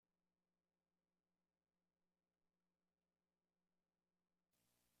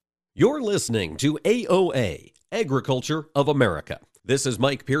You're listening to AOA, Agriculture of America. This is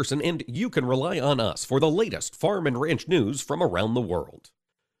Mike Pearson, and you can rely on us for the latest farm and ranch news from around the world.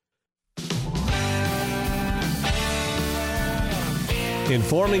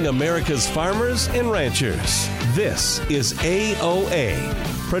 Informing America's farmers and ranchers. This is AOA,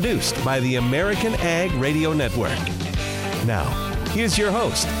 produced by the American Ag Radio Network. Now, here's your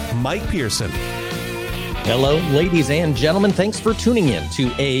host, Mike Pearson. Hello, ladies and gentlemen. Thanks for tuning in to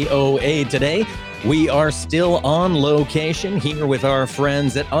AOA today. We are still on location here with our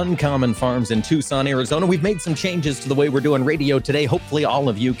friends at Uncommon Farms in Tucson, Arizona. We've made some changes to the way we're doing radio today. Hopefully all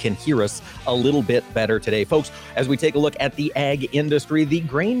of you can hear us a little bit better today. Folks, as we take a look at the ag industry, the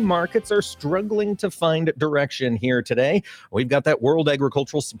grain markets are struggling to find direction here today. We've got that World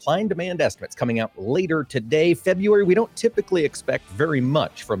Agricultural Supply and Demand estimates coming out later today, February. We don't typically expect very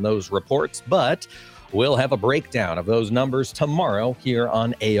much from those reports, but we'll have a breakdown of those numbers tomorrow here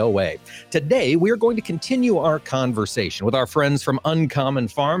on AOA. Today, we're going to continue our conversation with our friends from Uncommon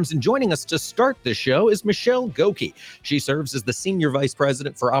Farms, and joining us to start the show is Michelle Goki. She serves as the Senior Vice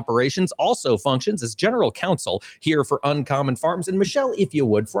President for Operations, also functions as General Counsel here for Uncommon Farms. And Michelle, if you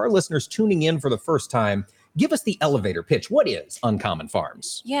would, for our listeners tuning in for the first time, give us the elevator pitch. What is Uncommon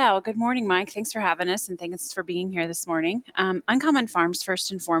Farms? Yeah, well, good morning, Mike. Thanks for having us, and thanks for being here this morning. Uncommon Farms,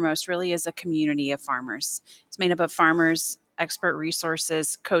 first and foremost, really is a community of farmers. It's made up of farmers, expert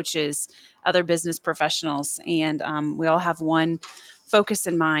resources, coaches, other business professionals, and we all have one focus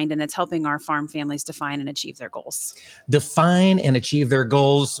in mind, and it's helping our farm families define and achieve their goals. Define and achieve their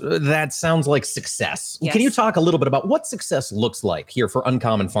goals. That sounds like success. Yes. Can you talk a little bit about what success looks like here for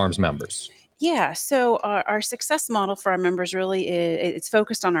Uncommon Farms members? Yeah, so our success model for our members really it's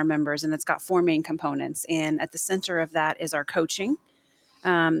focused on our members, and it's got four main components. And at the center of that is our coaching.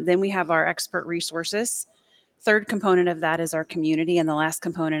 Then we have our expert resources. Third component of that is our community, and the last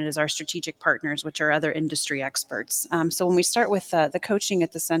component is our strategic partners, which are other industry experts. So when we start with the coaching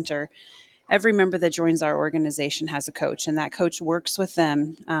at the center, every member that joins our organization has a coach, and that coach works with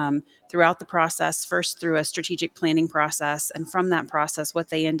them throughout the process, first through a strategic planning process. And from that process, what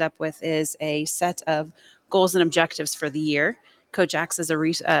they end up with is a set of goals and objectives for the year. Coach acts as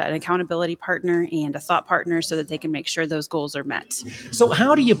an accountability partner and a thought partner so that they can make sure those goals are met. So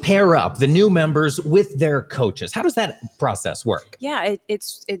how do you pair up the new members with their coaches? How does that process work? Yeah,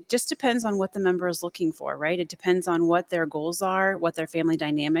 it just depends on what the member is looking for, right? It depends on what their goals are, what their family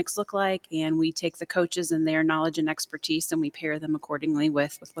dynamics look like, and we take the coaches and their knowledge and expertise and we pair them accordingly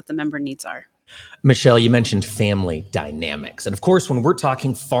with what the member needs are. Michelle, you mentioned family dynamics. And of course, when we're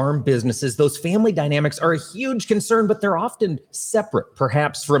talking farm businesses, those family dynamics are a huge concern, but they're often separate,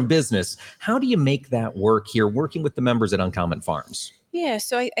 perhaps from business. How do you make that work here, working with the members at Uncommon Farms? Yeah,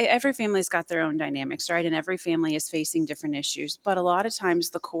 so every family's got their own dynamics, right? And every family is facing different issues, but a lot of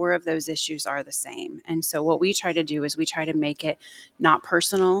times the core of those issues are the same. And so what we try to do is we try to make it not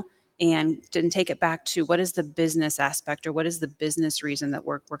personal and didn't take it back to what is the business aspect or what is the business reason that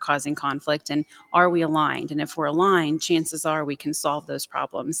we're causing conflict, and are we aligned? And if we're aligned, chances are we can solve those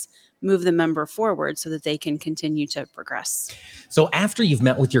problems, move the member forward so that they can continue to progress. So after you've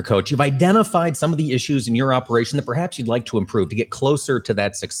met with your coach, you've identified some of the issues in your operation that perhaps you'd like to improve to get closer to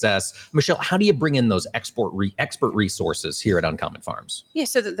that success. Michelle, how do you bring in those expert resources here at Uncommon Farms? Yeah,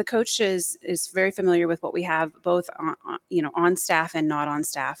 so the coach is very familiar with what we have both on staff and not on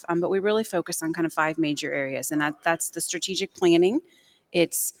staff, but we really focus on kind of five major areas, and that's the strategic planning,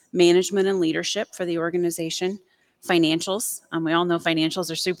 it's management and leadership for the organization, financials. We all know financials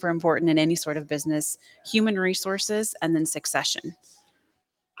are super important in any sort of business, human resources, and then succession.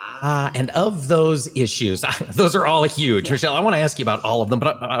 And of those issues, those are all huge. Yeah. Michelle, I want to ask you about all of them,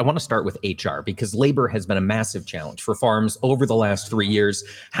 but I want to start with HR because labor has been a massive challenge for farms over the last 3 years.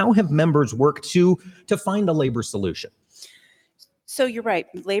 How have members worked to find a labor solution? So you're right.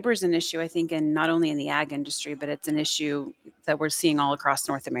 Labor is an issue, I think, and not only in the ag industry, but it's an issue that we're seeing all across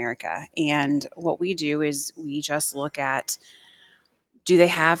North America. And what we do is we just look at, do they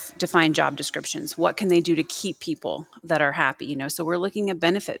have defined job descriptions? What can they do to keep people that are happy? So we're looking at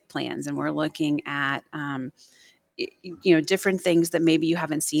benefit plans, and we're looking at different things that maybe you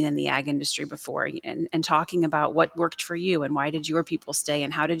haven't seen in the ag industry before, and talking about what worked for you and why did your people stay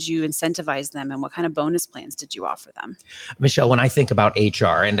and how did you incentivize them and what kind of bonus plans did you offer them? Michelle, when I think about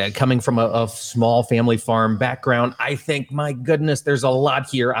HR and coming from a small family farm background, I think, my goodness, there's a lot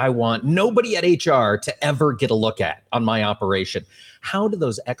here I want nobody at HR to ever get a look at on my operation. How do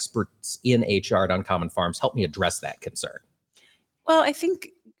those experts in HR at Uncommon Farms help me address that concern? Well, I think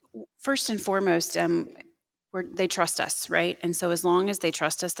first and foremost, they trust us, right? And so as long as they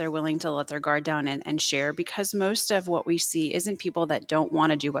trust us, they're willing to let their guard down and share, because most of what we see isn't people that don't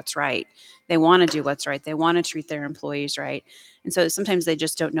want to do what's right. They want to do what's right. They want to treat their employees right. And so sometimes they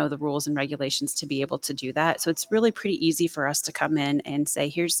just don't know the rules and regulations to be able to do that. So it's really pretty easy for us to come in and say,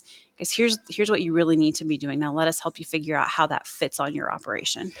 here's what you really need to be doing. Now let us help you figure out how that fits on your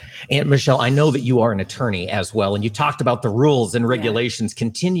operation. And Michelle, I know that you are an attorney as well, and you talked about the rules and regulations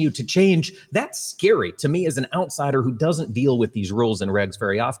continue to change. That's scary to me as an outsider who doesn't deal with these rules and regs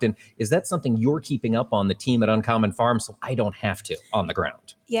very often. Is that something you're keeping up on the team at Uncommon Farms so I don't have to on the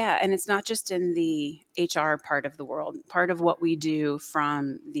ground? Yeah, and it's not just in the HR part of the world. Part of what we do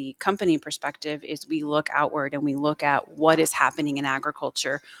from the company perspective is we look outward and we look at what is happening in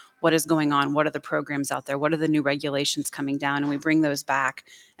agriculture, what is going on, what are the programs out there, what are the new regulations coming down, and we bring those back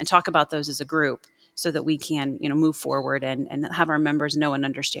and talk about those as a group so that we can, move forward and have our members know and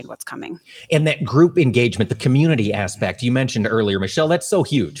understand what's coming. And that group engagement, the community aspect you mentioned earlier, Michelle, that's so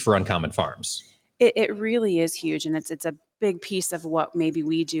huge for Uncommon Farms. It really is huge, and it's a big piece of what maybe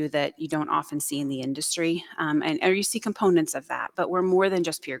we do that you don't often see in the industry, or you see components of that. But we're more than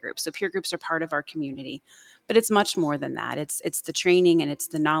just peer groups. So peer groups are part of our community, but it's much more than that. It's the training and it's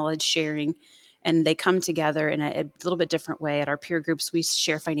the knowledge sharing, and they come together in a little bit different way. At our peer groups, we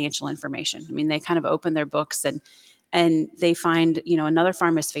share financial information. I mean, they kind of open their books and they find, another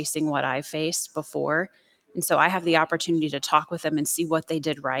farm is facing what I faced before, and so I have the opportunity to talk with them and see what they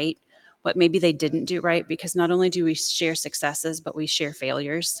did right, what maybe they didn't do right, because not only do we share successes, but we share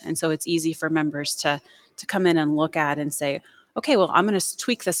failures. And so it's easy for members to come in and look at and say, okay, well, I'm going to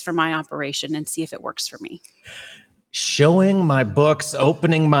tweak this for my operation and see if it works for me. Showing my books,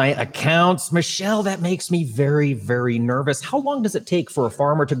 opening my accounts. Michelle, that makes me very, very nervous. How long does it take for a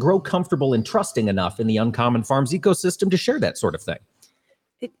farmer to grow comfortable and trusting enough in the Uncommon Farms ecosystem to share that sort of thing?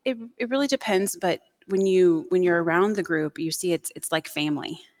 It really depends, but when you're around the group, you see it's like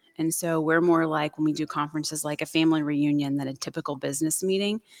family. And so we're more like, when we do conferences, like a family reunion than a typical business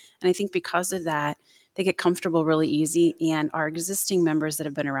meeting. And I think because of that, they get comfortable really easy. And our existing members that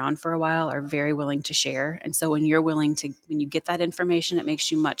have been around for a while are very willing to share. And so when you get that information, it makes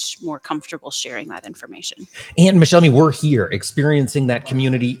you much more comfortable sharing that information. And Michelle, we're here experiencing that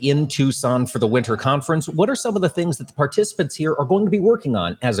community in Tucson for the winter conference. What are some of the things that the participants here are going to be working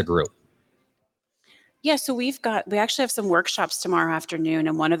on as a group? Yeah, so we actually have some workshops tomorrow afternoon,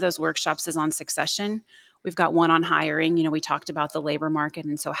 and one of those workshops is on succession. We've got one on hiring. We talked about the labor market,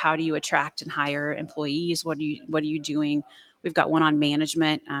 and so how do you attract and hire employees? What are you doing? We've got one on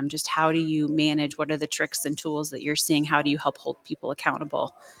management. Just how do you manage? What are the tricks and tools that you're seeing? How do you help hold people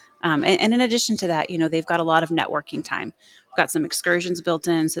accountable? And in addition to that, they've got a lot of networking time. We've got some excursions built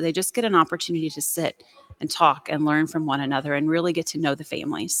in, so they just get an opportunity to sit and talk and learn from one another and really get to know the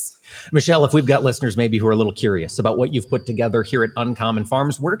families. Michelle, if we've got listeners maybe who are a little curious about what you've put together here at Uncommon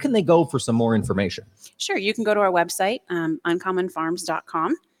Farms, where can they go for some more information? Sure. You can go to our website,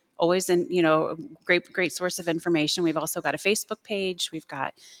 uncommonfarms.com. Always great source of information. We've also got a Facebook page. We've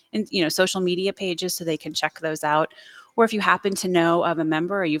got, social media pages, so they can check those out. Or if you happen to know of a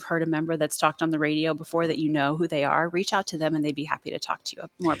member, or you've heard a member that's talked on the radio before that you know who they are, reach out to them and they'd be happy to talk to you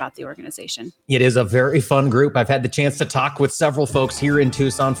more about the organization. It is a very fun group. I've had the chance to talk with several folks here in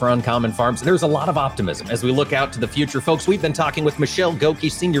Tucson for Uncommon Farms. There's a lot of optimism as we look out to the future. Folks, we've been talking with Michelle Goke,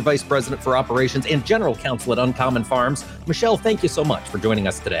 Senior Vice President for Operations and General Counsel at Uncommon Farms. Michelle, thank you so much for joining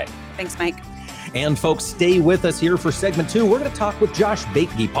us today. Thanks, Mike. And folks, stay with us here for segment 2. We're going to talk with Josh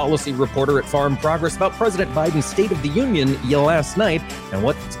Baitke, policy reporter at Farm Progress, about President Biden's State of the Union last night and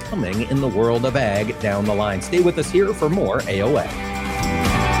what's coming in the world of ag down the line. Stay with us here for more AOA.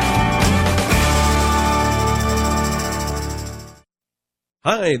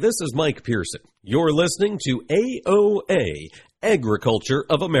 Hi, this is Mike Pearson. You're listening to AOA, Agriculture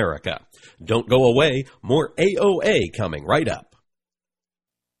of America. Don't go away. More AOA coming right up.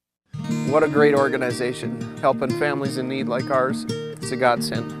 What a great organization. Helping families in need like ours, it's a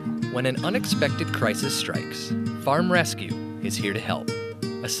godsend. When an unexpected crisis strikes, Farm Rescue is here to help.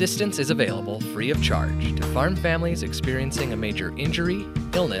 Assistance is available free of charge to farm families experiencing a major injury,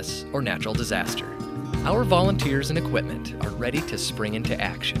 illness, or natural disaster. Our volunteers and equipment are ready to spring into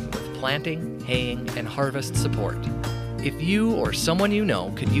action with planting, haying, and harvest support. If you or someone you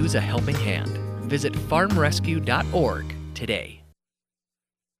know could use a helping hand, visit farmrescue.org today.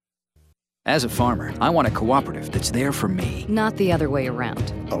 As a farmer, I want a cooperative that's there for me. Not the other way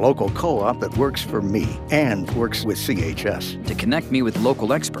around. A local co-op that works for me and works with CHS. To connect me with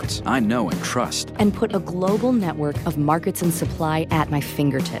local experts I know and trust. And put a global network of markets and supply at my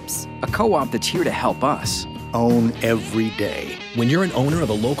fingertips. A co-op that's here to help us. own every day. When you're an owner of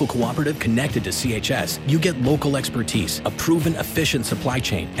a local cooperative connected to CHS, you get local expertise, a proven efficient supply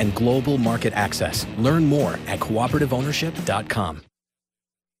chain, and global market access. Learn more at cooperativeownership.com.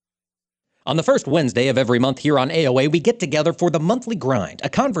 On the first Wednesday of every month here on AOA, we get together for the Monthly Grind, a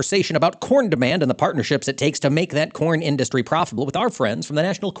conversation about corn demand and the partnerships it takes to make that corn industry profitable with our friends from the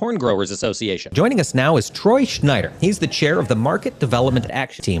National Corn Growers Association. Joining us now is Troy Schneider. He's the chair of the Market Development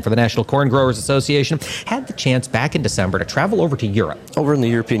Action Team for the National Corn Growers Association. Had the chance back in December to travel over to Europe. Over in the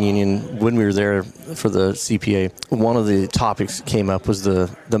European Union, when we were there for the CPA, one of the topics came up was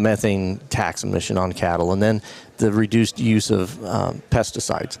the methane tax emission on cattle, and then the reduced use of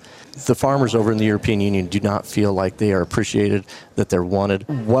pesticides. The farmers over in the European Union do not feel like they are appreciated, that they're wanted.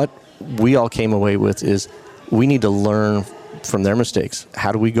 What we all came away with is we need to learn from their mistakes.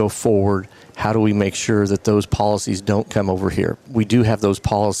 How do we go forward? How do we make sure that those policies don't come over here? We do have those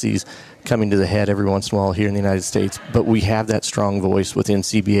policies coming to the head every once in a while here in the United States, but we have that strong voice within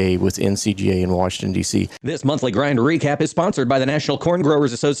CBA, within CGA in Washington, D.C. This Monthly Grind recap is sponsored by the National Corn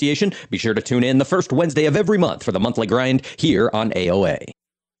Growers Association. Be sure to tune in the first Wednesday of every month for the Monthly Grind here on AOA.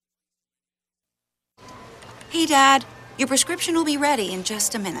 Hey, Dad, your prescription will be ready in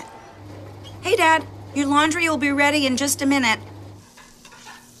just a minute. Hey, Dad, your laundry will be ready in just a minute.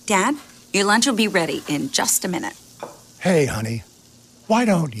 Dad, your lunch will be ready in just a minute. Hey, honey, why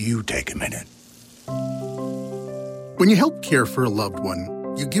don't you take a minute? When you help care for a loved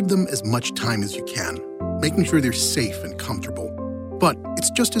one, you give them as much time as you can, making sure they're safe and comfortable. But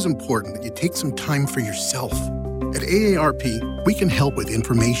it's just as important that you take some time for yourself. At AARP, we can help with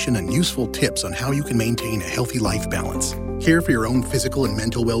information and useful tips on how you can maintain a healthy life balance, care for your own physical and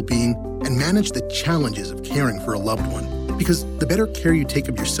mental well-being, and manage the challenges of caring for a loved one. Because the better care you take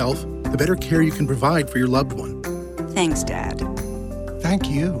of yourself, the better care you can provide for your loved one. Thanks, Dad. Thank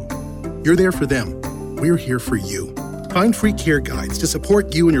you. You're there for them. We're here for you. Find free care guides to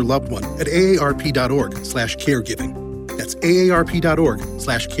support you and your loved one at aarp.org/caregiving. That's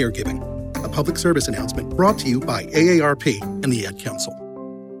aarp.org/caregiving. A public service announcement brought to you by AARP and the Ad Council.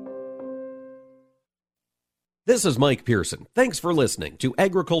 This is Mike Pearson. Thanks for listening to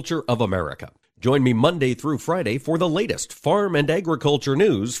Agriculture of America. Join me Monday through Friday for the latest farm and agriculture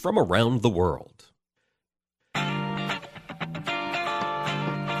news from around the world.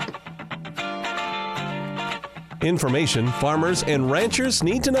 Information farmers and ranchers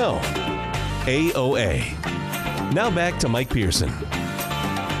need to know. AOA. Now back to Mike Pearson.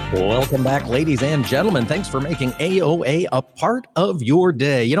 Welcome back, ladies and gentlemen. Thanks for making AOA a part of your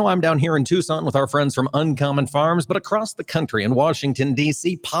day. You know, I'm down here in Tucson with our friends from Uncommon Farms, but across the country in Washington,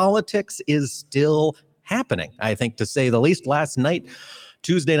 D.C., politics is still happening, I think, to say the least. Last night,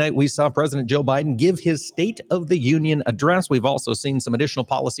 Tuesday night, we saw President Joe Biden give his State of the Union address. We've also seen some additional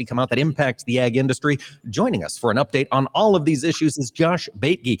policy come out that impacts the ag industry. Joining us for an update on all of these issues is Josh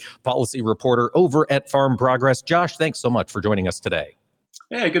Baitke, policy reporter over at Farm Progress. Josh, thanks so much for joining us today.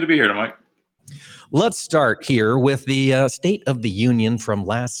 Yeah, good to be here, Mike. Let's start here with the State of the Union from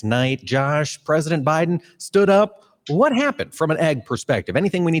last night. Josh, President Biden stood up. What happened from an ag perspective?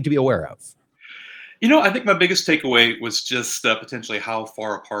 Anything we need to be aware of? You know, I think my biggest takeaway was just potentially how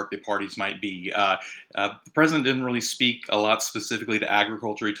far apart the parties might be. The president didn't really speak a lot specifically to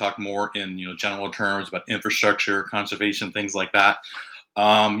agriculture. He talked more in general terms about infrastructure, conservation, things like that.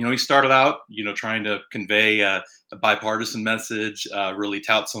 He started out, trying to convey a bipartisan message, really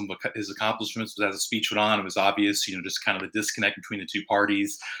tout some of his accomplishments. But as the speech went on, it was obvious, just kind of the disconnect between the two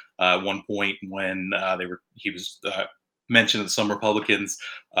parties. At one point when he was mentioned that some Republicans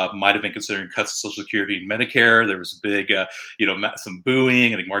might have been considering cuts to Social Security and Medicare. There was a big, some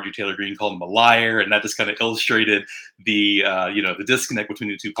booing. I think Marjorie Taylor Greene called him a liar, and that just kind of illustrated the disconnect between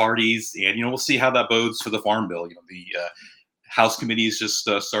the two parties. And we'll see how that bodes for the Farm Bill. The House committee is just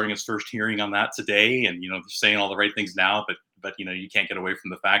starting its first hearing on that today, and they're saying all the right things now, but you can't get away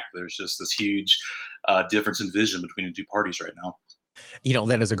from the fact that there's just this huge difference in vision between the two parties right now.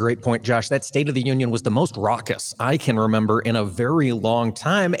 That is a great point, Josh. That State of the Union was the most raucous I can remember in a very long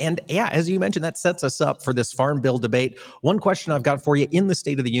time. And yeah, as you mentioned, that sets us up for this Farm Bill debate. One question I've got for you: in the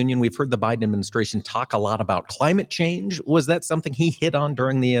State of the Union, we've heard the Biden administration talk a lot about climate change. Was that something he hit on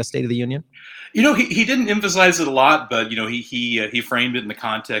during the State of the Union? He didn't emphasize it a lot, but he framed it in the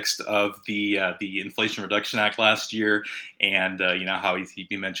context of the Inflation Reduction Act last year, and how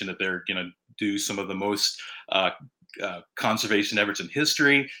he mentioned that they're going to do some of the most conservation efforts in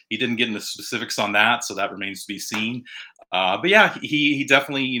history. He didn't get into specifics on that, so that remains to be seen. But yeah, he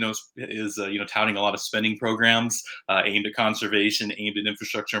definitely is touting a lot of spending programs aimed at conservation, aimed at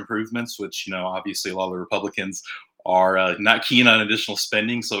infrastructure improvements, which obviously a lot of the Republicans are not keen on additional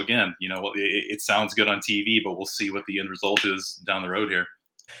spending. So again, it sounds good on TV, but we'll see what the end result is down the road here.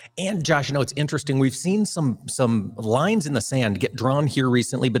 And Josh, it's interesting. We've seen some lines in the sand get drawn here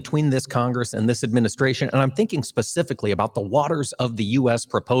recently between this Congress and this administration. And I'm thinking specifically about the waters of the U.S.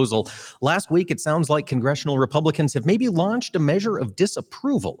 proposal. Last week, it sounds like congressional Republicans have maybe launched a measure of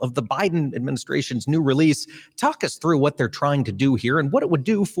disapproval of the Biden administration's new release. Talk us through what they're trying to do here and what it would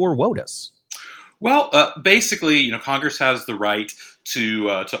do for WOTUS. Well, basically, Congress has the right to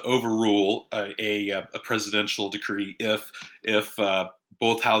overrule a presidential decree if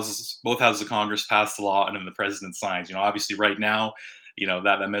both houses of Congress pass the law and then the president signs. Obviously, right now,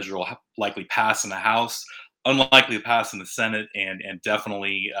 that measure will likely pass in the House, unlikely to pass in the Senate, and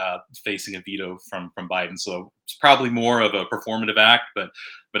definitely facing a veto from Biden. So it's probably more of a performative act, but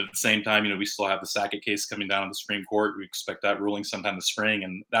at the same time, we still have the Sackett case coming down to the Supreme Court. We expect that ruling sometime this spring,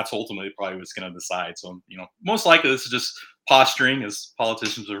 and that's ultimately probably what's going to decide. So, most likely this is just posturing, as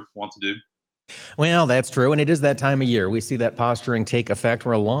politicians want to do. Well, that's true. And it is that time of year. We see that posturing take effect.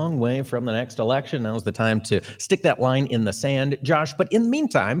 We're a long way from the next election. Now's the time to stick that line in the sand, Josh. But in the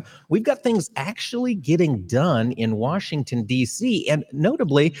meantime, we've got things actually getting done in Washington, D.C. And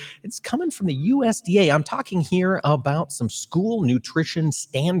notably, it's coming from the USDA. I'm talking here about some school nutrition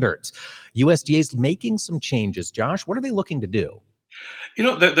standards. USDA's making some changes. Josh, what are they looking to do?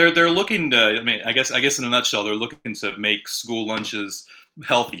 They're looking to, I guess in a nutshell, they're looking to make school lunches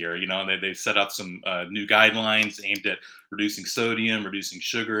healthier. They've set up some new guidelines aimed at reducing sodium, reducing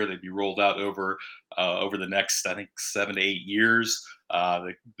sugar. They'd be rolled out over the next, I think, 7 to 8 years.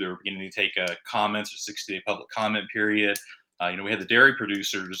 They're beginning to take comments, or 60-day public comment period. We had the dairy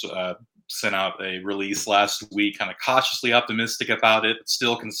producers sent out a release last week, kind of cautiously optimistic about it, but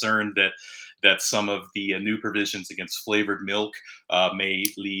still concerned that some of the new provisions against flavored milk may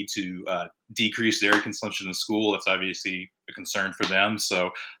lead to decreased dairy consumption in school. That's obviously a concern for them.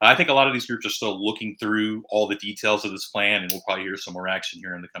 So I think a lot of these groups are still looking through all the details of this plan, and we'll probably hear some more action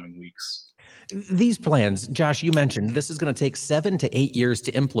here in the coming weeks. These plans, Josh, you mentioned this is going to take 7 to 8 years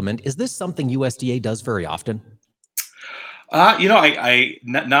to implement. Is this something USDA does very often? I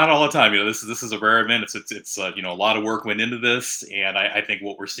not all the time. This is a rare event. It's a lot of work went into this, and I think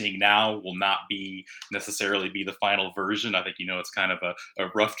what we're seeing now will not necessarily be the final version. I think it's kind of a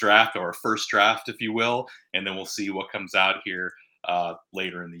rough draft, or a first draft, if you will, and then we'll see what comes out here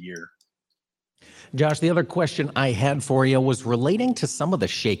later in the year. Josh, the other question I had for you was relating to some of the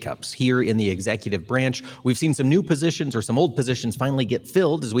shakeups here in the executive branch. We've seen some new positions, or some old positions, finally get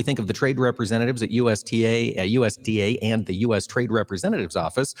filled as we think of the trade representatives at USDA and the U.S. Trade Representative's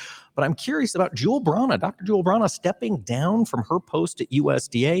Office. But I'm curious about Jewel Brana, Dr. Jewel Brana, stepping down from her post at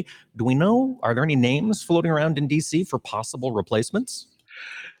USDA. Do we know, are there any names floating around in D.C. for possible replacements?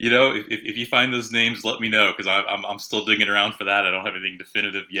 If you find those names, let me know, because I'm still digging around for that. I don't have anything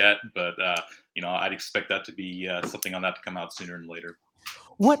definitive yet, but I'd expect that to be something on that to come out sooner than later.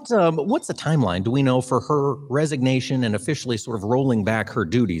 What's the timeline, do we know, for her resignation and officially sort of rolling back her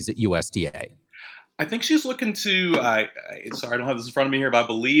duties at USDA? I think she's looking to, sorry, I don't have this in front of me here, but I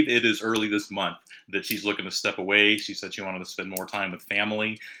believe it is early this month that she's looking to step away. She said she wanted to spend more time with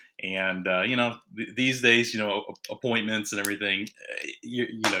family. And, these days, appointments and everything,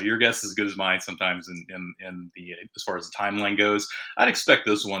 your guess is as good as mine sometimes in the, as far as the timeline goes. I'd expect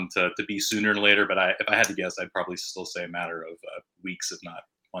this one to be sooner than later, but if I had to guess, I'd probably still say a matter of weeks, if not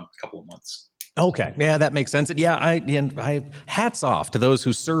a couple of months. Okay. Yeah, that makes sense. Yeah, I hats off to those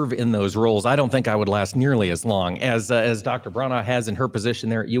who serve in those roles. I don't think I would last nearly as long as Dr. Brana has in her position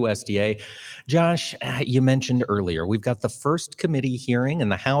there at USDA. Josh, you mentioned earlier, we've got the first committee hearing in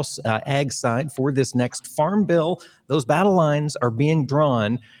the House Ag side for this next farm bill. Those battle lines are being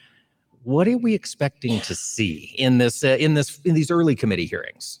drawn. What are we expecting to see in these early committee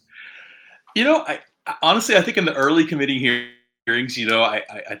hearings? Honestly, I think in the early committee hearings,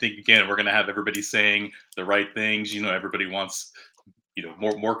 I think, again, we're going to have everybody saying the right things. Everybody wants,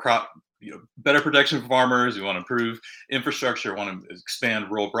 more crop, better protection for farmers. We want to improve infrastructure. We want to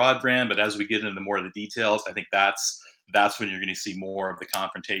expand rural broadband. But as we get into more of the details, I think that's when you're going to see more of the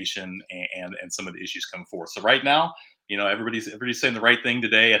confrontation and some of the issues come forth. So right now, everybody's saying the right thing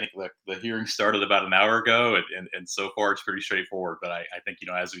today. I think the hearing started about an hour ago, and so far it's pretty straightforward. But I think,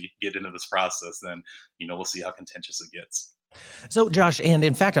 as we get into this process, then, we'll see how contentious it gets. So, Josh, and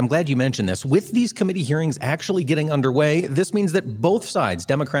in fact, I'm glad you mentioned this. With these committee hearings actually getting underway, this means that both sides,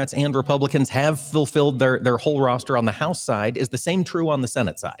 Democrats and Republicans, have fulfilled their whole roster on the House side. Is the same true on the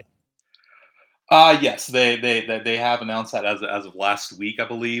Senate side? Yes, they have announced that as of last week, I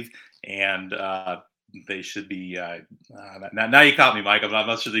believe. And they should be. Now you caught me, Mike. I'm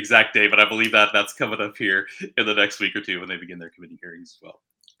not sure the exact day, but I believe that's coming up here in the next week or two when they begin their committee hearings as well.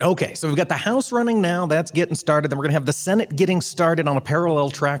 Okay, so we've got the House running now. That's getting started. Then we're going to have the Senate getting started on a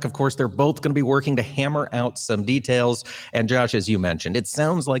parallel track. Of course, they're both going to be working to hammer out some details. And Josh, as you mentioned, it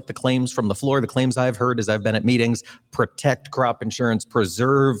sounds like the claims from the floor, the claims I've heard as I've been at meetings, protect crop insurance,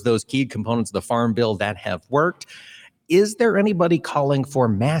 preserve those key components of the Farm Bill that have worked. Is there anybody calling for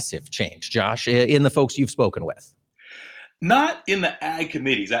massive change, Josh, in the folks you've spoken with? Not in the ag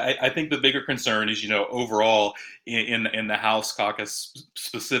committees. I think the bigger concern is, overall in the House caucus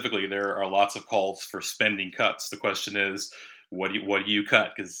specifically, there are lots of calls for spending cuts. The question is, what do you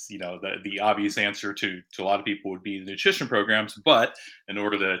cut? Because the obvious answer to a lot of people would be the nutrition programs. But in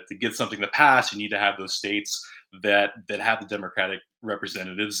order to get something to pass, you need to have those states that have the Democratic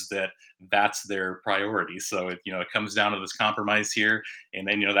representatives that's their priority. So it comes down to this compromise here, and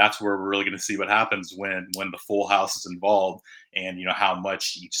then that's where we're really going to see what happens when the full House is involved, and how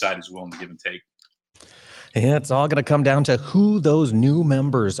much each side is willing to give and take. Yeah, it's all going to come down to who those new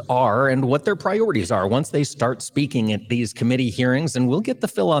members are and what their priorities are once they start speaking at these committee hearings. And we'll get the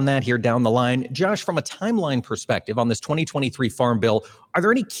fill on that here down the line. Josh, from a timeline perspective on this 2023 Farm Bill, are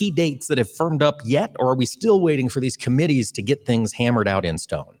there any key dates that have firmed up yet, or are we still waiting for these committees to get things hammered out in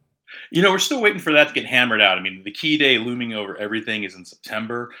stone? We're still waiting for that to get hammered out. I mean, the key day looming over everything is in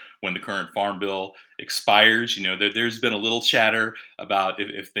September when the current Farm Bill expires. There's been a little chatter about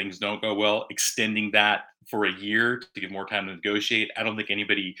if things don't go well, extending that for a year to give more time to negotiate. I don't think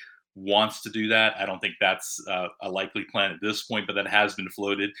anybody wants to do that. I don't think that's a likely plan at this point, but that has been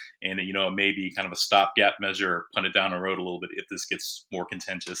floated. And, it may be kind of a stopgap measure or punt it down the road a little bit if this gets more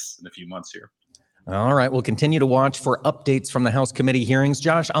contentious in a few months here. All right, we'll continue to watch for updates from the House committee hearings.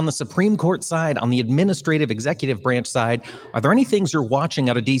 Josh, on the Supreme Court side, on the administrative executive branch side, are there any things you're watching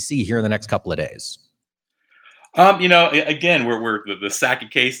out of D.C. here in the next couple of days? Again, we're the Sackett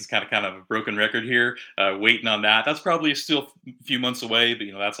case is kind of a broken record here. Waiting on that. That's probably still a few months away, but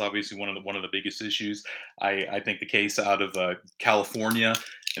that's obviously one of the biggest issues. I think the case out of California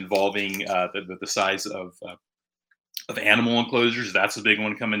involving the size of animal enclosures, that's a big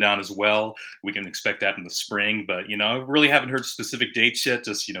one coming down as well. We can expect that in the spring, but really haven't heard specific dates yet.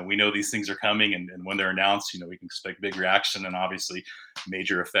 Just we know these things are coming, and when they're announced, we can expect big reaction and obviously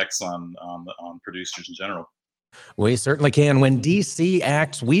major effects on producers in general. We certainly can. When D.C.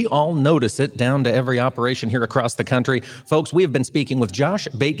 acts, we all notice it down to every operation here across the country. Folks, we have been speaking with Josh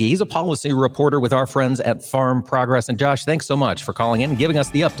Beatke. He's a policy reporter with our friends at Farm Progress. And Josh, thanks so much for calling in and giving us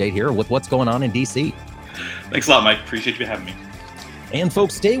the update here with what's going on in D.C. Thanks a lot, Mike. Appreciate you having me. And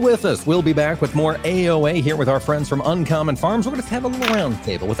folks, stay with us. We'll be back with more AOA here with our friends from Uncommon Farms. We're going to have a little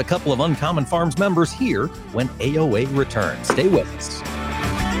roundtable with a couple of Uncommon Farms members here when AOA returns. Stay with us.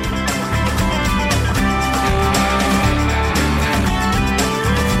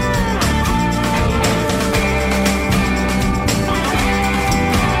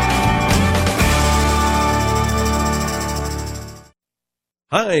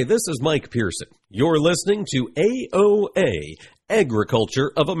 Hi, this is Mike Pearson. You're listening to AOA, Agriculture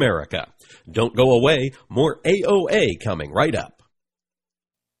of America. Don't go away, more AOA coming right up.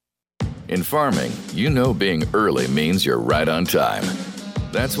 In farming, being early means you're right on time.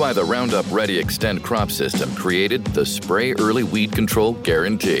 That's why the Roundup Ready Xtend crop system created the Spray Early Weed Control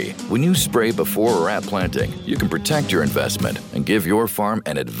Guarantee. When you spray before or at planting, you can protect your investment and give your farm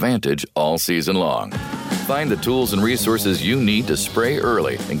an advantage all season long. Find the tools and resources you need to spray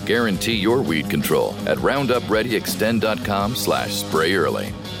early and guarantee your weed control at RoundupReadyXtend.com/spray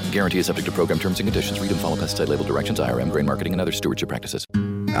early. Guarantee is subject to program terms and conditions. Read and follow pesticide label directions, IRM, grain marketing, and other stewardship practices.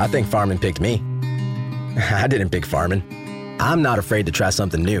 I think farming picked me. I didn't pick farming. I'm not afraid to try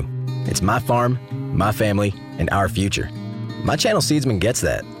something new. It's my farm, my family, and our future. My Channel Seedsman gets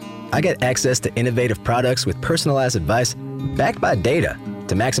that. I get access to innovative products with personalized advice backed by data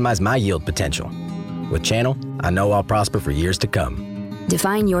to maximize my yield potential. With Channel, I know I'll prosper for years to come.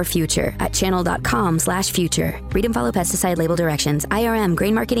 Define your future at channel.com/future. Read and follow pesticide label directions, IRM,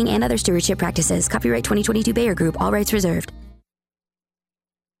 grain marketing, and other stewardship practices. Copyright 2022 Bayer Group. All rights reserved.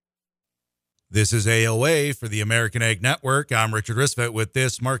 This is AOA for the American Ag Network. I'm Richard Risvet with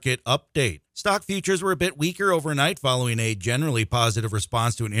this market update. Stock futures were a bit weaker overnight following a generally positive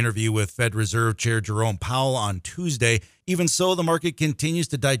response to an interview with Fed Reserve Chair Jerome Powell on Tuesday. Even so, the market continues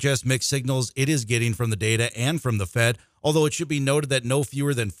to digest mixed signals it is getting from the data and from the Fed, although it should be noted that no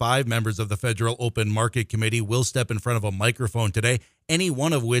fewer than 5 members of the Federal Open Market Committee will step in front of a microphone today, any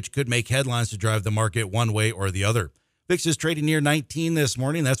one of which could make headlines to drive the market one way or the other. VIX is trading near 19 this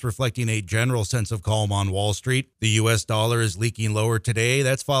morning. That's reflecting a general sense of calm on Wall Street. The U.S. dollar is leaking lower today.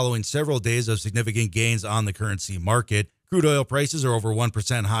 That's following several days of significant gains on the currency market. Crude oil prices are over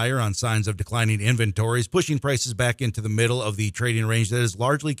 1% higher on signs of declining inventories, pushing prices back into the middle of the trading range that has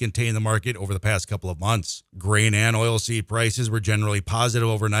largely contained the market over the past couple of months. Grain and oilseed prices were generally positive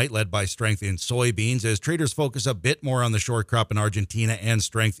overnight, led by strength in soybeans, as traders focus a bit more on the short crop in Argentina and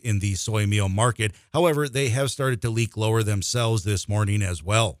strength in the soy meal market. However, they have started to leak lower themselves this morning as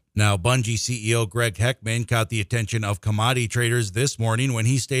well. Now, Bunge CEO Greg Heckman caught the attention of commodity traders this morning when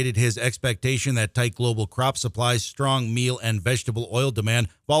he stated his expectation that tight global crop supplies, strong meal and vegetable oil demand,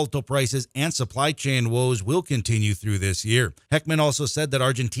 volatile prices, and supply chain woes will continue through this year. Heckman also said that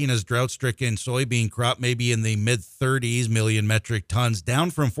Argentina's drought-stricken soybean crop may be in the mid-30s million metric tons,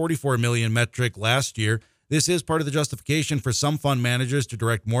 down from 44 million metric last year. This is part of the justification for some fund managers to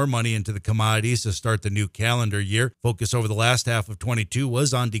direct more money into the commodities to start the new calendar year. Focus over the last half of 22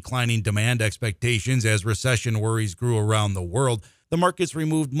 was on declining demand expectations as recession worries grew around the world. The markets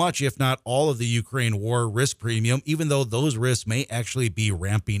removed much, if not all, of the Ukraine war risk premium, even though those risks may actually be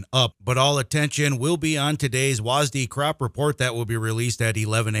ramping up. But all attention will be on today's WASDE crop report that will be released at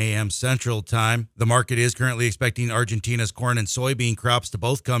 11 a.m. Central Time. The market is currently expecting Argentina's corn and soybean crops to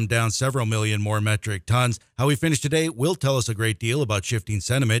both come down several million more metric tons. How we finish today will tell us a great deal about shifting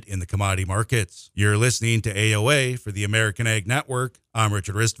sentiment in the commodity markets. You're listening to AOA for the American Ag Network. I'm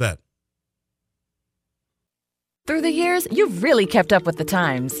Richard Ristvet. Through the years, you've really kept up with the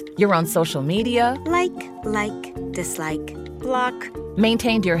times. You're on social media. Like, dislike, block.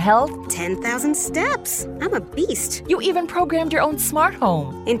 Maintained your health. 10,000 steps. I'm a beast. You even programmed your own smart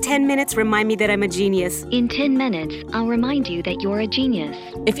home. In 10 minutes, remind me that I'm a genius. In 10 minutes, I'll remind you that you're a genius.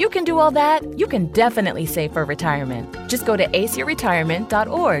 If you can do all that, you can definitely save for retirement. Just go to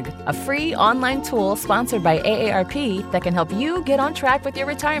aceyourretirement.org, a free online tool sponsored by AARP that can help you get on track with your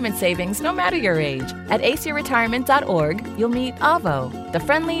retirement savings no matter your age. At aceyourretirement.org, you'll meet Avo, the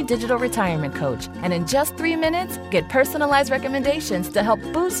friendly digital retirement coach, and in just 3 minutes, get personalized recommendations to help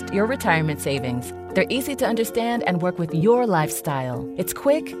boost your retirement savings. They're easy to understand and work with your lifestyle. It's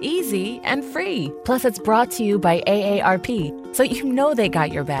quick, easy, and free. Plus, it's brought to you by AARP, so you know they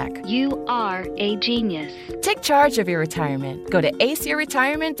got your back. You are a genius. Take charge of your retirement. Go to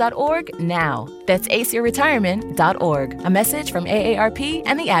aceyourretirement.org now. That's aceyourretirement.org. A message from AARP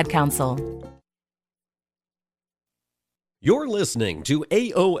and the Ad Council. You're listening to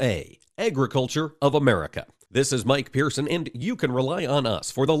AOA, Agriculture of America. This is Mike Pearson, and you can rely on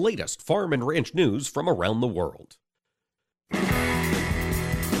us for the latest farm and ranch news from around the world.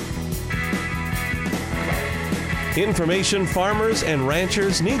 Information farmers and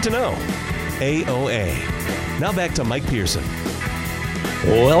ranchers need to know. AOA. Now back to Mike Pearson.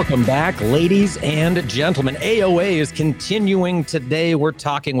 Welcome back, ladies and gentlemen. AOA is continuing today. We're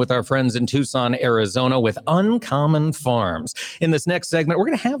talking with our friends in Tucson, Arizona with Uncommon Farms. In this next segment, we're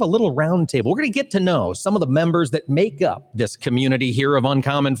going to have a little roundtable. We're going to get to know some of the members that make up this community here of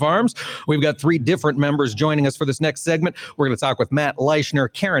Uncommon Farms. We've got 3 different members joining us for this next segment. We're going to talk with Matt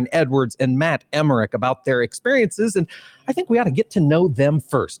Leischner, Karen Edwards, and Matt Emmerich about their experiences, and I think we ought to get to know them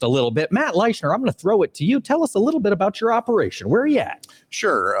first a little bit. Matt Leischner, I'm going to throw it to you. Tell us a little bit about your operation. Where are you at?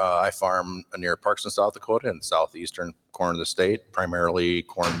 Sure. I farm near Parkson, South Dakota, in the southeastern corner of the state, primarily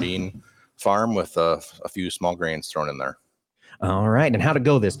corn bean farm with a few small grains thrown in there. All right. And how'd it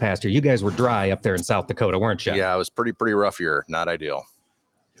go this past year? You guys were dry up there in South Dakota, weren't you? Yeah, it was pretty rough year. Not ideal.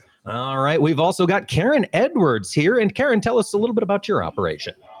 All right. We've also got Karen Edwards here. And Karen, tell us a little bit about your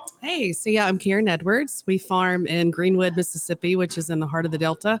operation. Hey, so yeah, I'm Karen Edwards. We farm in Greenwood, Mississippi, which is in the heart of the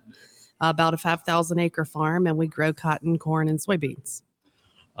Delta, about a 5,000 acre farm, and we grow cotton, corn, and soybeans.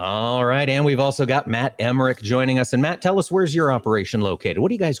 All right. And we've also got Matt Emmerich joining us. And Matt, tell us, where's your operation located? What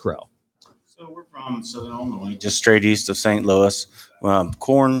do you guys grow? So we're from Southern Illinois, just straight east of St. Louis.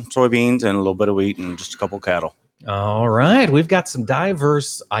 Corn, soybeans, and a little bit of wheat, and just a couple cattle. All right. We've got some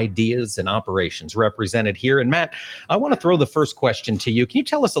diverse ideas and operations represented here. And Matt, I want to throw the first question to you. Can you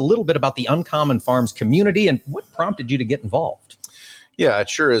tell us a little bit about the Uncommon Farms community and what prompted you to get involved? Yeah, it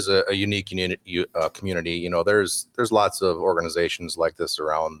sure is a unique community. You know, there's lots of organizations like this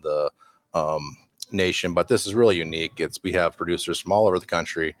around the nation, but this is really unique. We have producers from all over the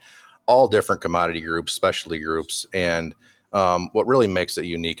country, all different commodity groups, specialty groups. And what really makes it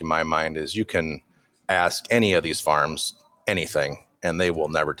unique in my mind is you can ask any of these farms anything and they will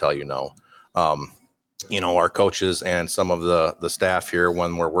never tell you no. You know, our coaches and some of the staff here,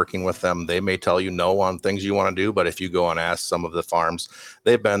 when we're working with them, they may tell you no on things you want to do, but if you go and ask some of the farms,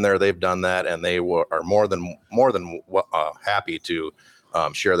 they've been there, they've done that, and they are more than happy to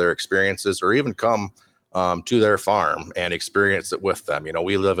share their experiences or even come to their farm and experience it with them. You know,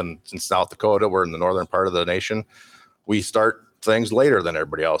 we live in South Dakota. We're in the northern part of the nation. We start things later than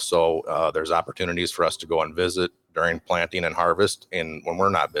everybody else. So there's opportunities for us to go and visit during planting and harvest and when we're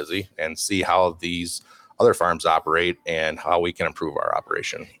not busy and see how these other farms operate and how we can improve our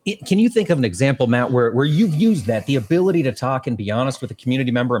operation. Can you think of an example, Matt, where you've used that, the ability to talk and be honest with a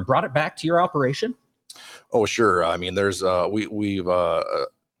community member and brought it back to your operation? Oh, sure. I mean, there's we've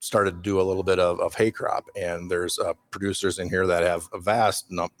started to do a little bit of hay crop, and there's producers in here that have a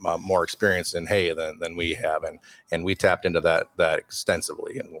vast more experience in hay than we have, and we tapped into that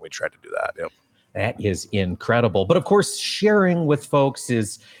extensively, and when we tried to do that. Yep. That is incredible. But of course, sharing with folks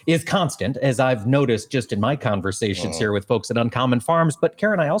is constant, as I've noticed just in my conversations here with folks at Uncommon Farms. But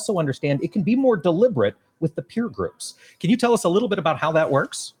Karen, I also understand it can be more deliberate with the peer groups. Can you tell us a little bit about how that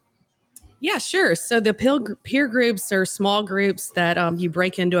works? Yeah, sure. So the peer groups are small groups that you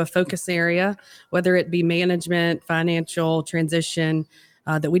break into a focus area, whether it be management, financial, transition,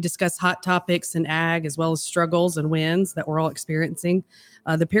 that we discuss hot topics in ag, as well as struggles and wins that we're all experiencing.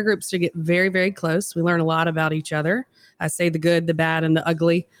 The peer groups to get very, very close. We learn a lot about each other. I say the good, the bad, and the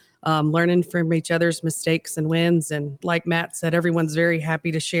ugly, learning from each other's mistakes and wins. And like Matt said, everyone's very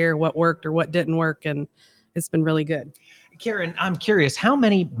happy to share what worked or what didn't work. And it's been really good. Karen, I'm curious, how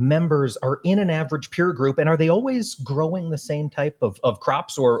many members are in an average peer group, and are they always growing the same type of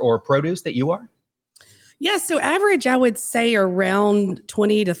crops or produce that you are? Yeah, so average, I would say around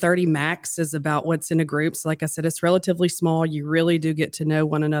 20 to 30 max is about what's in a group. So like I said, it's relatively small. You really do get to know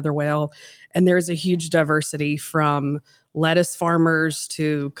one another well. And there's a huge diversity from lettuce farmers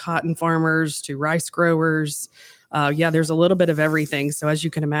to cotton farmers to rice growers. There's a little bit of everything. So as you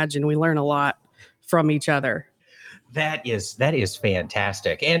can imagine, we learn a lot from each other. That is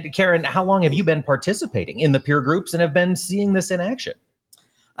fantastic. And Karen, how long have you been participating in the peer groups and have been seeing this in action?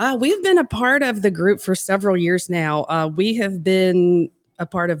 We've been a part of the group for several years now. We have been a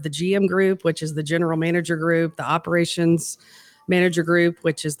part of the GM group, which is the general manager group, the operations manager group,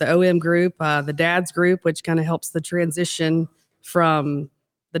 which is the OM group, the dad's group, which kind of helps the transition from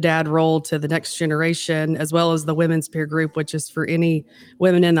the dad role to the next generation, as well as the women's peer group, which is for any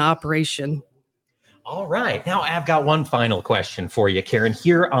women in the operation. All right. Now, I've got one final question for you, Karen.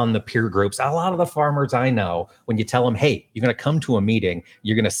 Here on the peer groups, a lot of the farmers I know, when you tell them, hey, you're going to come to a meeting,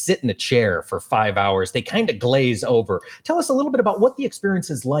 you're going to sit in a chair for 5 hours, they kind of glaze over. Tell us a little bit about what the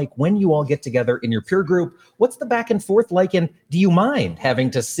experience is like when you all get together in your peer group. What's the back and forth like? And do you mind having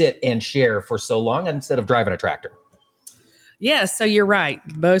to sit and share for so long instead of driving a tractor? Yeah, so you're right.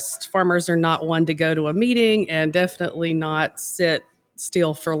 Most farmers are not one to go to a meeting and definitely not sit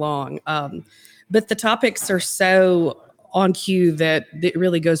still for long. But the topics are so on cue that it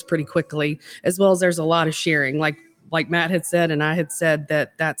really goes pretty quickly, as well as there's a lot of sharing. Like Matt had said, and I had said,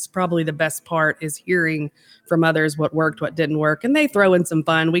 that's probably the best part is hearing from others what worked, what didn't work. And they throw in some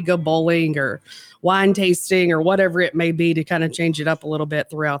fun. We go bowling or wine tasting or whatever it may be to kind of change it up a little bit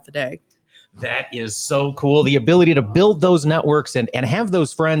throughout the day. That is so cool. The ability to build those networks and have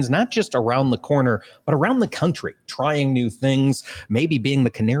those friends, not just around the corner, but around the country, trying new things, maybe being the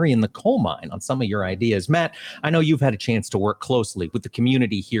canary in the coal mine on some of your ideas. Matt, I know you've had a chance to work closely with the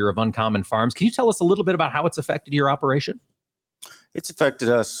community here of Uncommon Farms. Can you tell us a little bit about how it's affected your operation? It's affected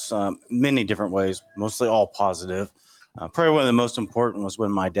us many different ways, mostly all positive. Probably one of the most important was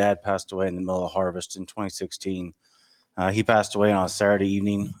when my dad passed away in the middle of harvest in 2016. He passed away on a Saturday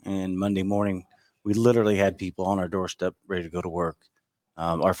evening, and Monday morning, we literally had people on our doorstep ready to go to work.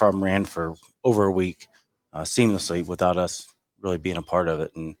 Our farm ran for over a week seamlessly without us really being a part of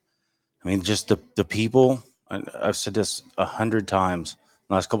it. And I mean, just the people, I've said this 100 times in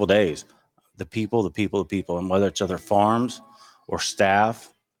the last couple of days, the people. And whether it's other farms or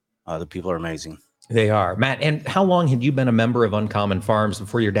staff, the people are amazing. They are. Matt, and how long had you been a member of Uncommon Farms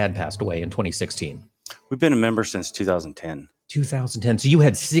before your dad passed away in 2016? We've been a member since 2010. 2010. So you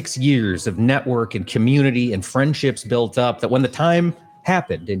had 6 years of network and community and friendships built up that when the time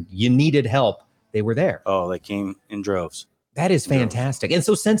happened and you needed help, they were there. Oh, they came in droves. That is fantastic. And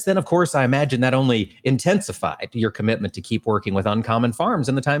so since then, of course, I imagine that only intensified your commitment to keep working with Uncommon Farms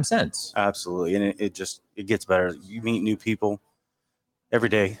in the time since. Absolutely. And it gets better. You meet new people every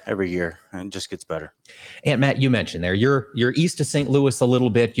day, every year, and it just gets better. And Matt, you mentioned there, you're east of St. Louis a little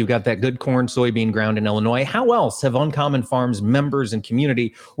bit. You got that good corn, soybean ground in Illinois. How else have Uncommon Farms members and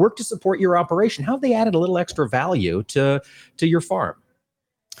community worked to support your operation? How have they added a little extra value to your farm?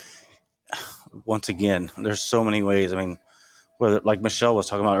 Once again, there's so many ways. I mean, whether, like Michelle was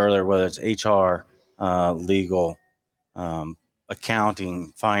talking about earlier, whether it's HR, legal,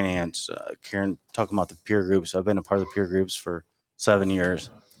 accounting, finance, Karen talking about the peer groups. I've been a part of the peer groups for 7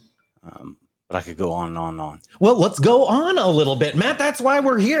 years. But I could go on and on and on. Well, let's go on a little bit, Matt. That's why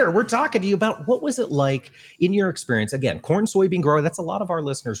we're here. We're talking to you about what was it like in your experience? Again, corn, soybean grower, that's a lot of our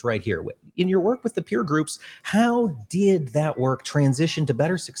listeners right here. In your work with the peer groups, how did that work transition to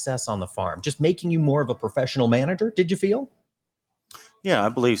better success on the farm? Just making you more of a professional manager, did you feel? Yeah, I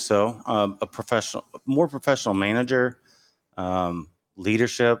believe so. More professional manager,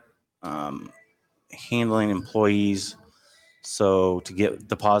 leadership, handling employees. So to get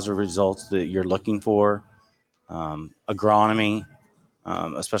the positive results that you're looking for, agronomy,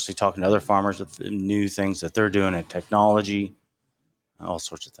 especially talking to other farmers with new things that they're doing in technology, all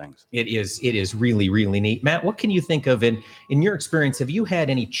sorts of things. It is really, really neat. Matt, what can you think of in your experience? Have you had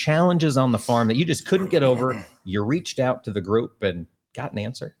any challenges on the farm that you just couldn't get over? You reached out to the group and got an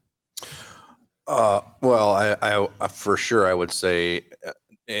answer? Well, I for sure, I would say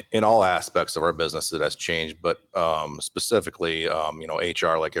in all aspects of our business, it has changed, but specifically,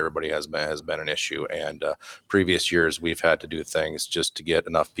 HR, like everybody has been an issue. And previous years, we've had to do things just to get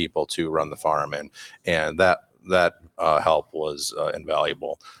enough people to run the farm, and that help was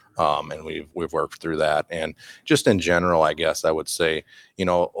invaluable. And we've worked through that. And just in general, I guess I would say, a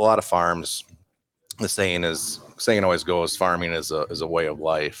lot of farms, the saying always goes, farming is a way of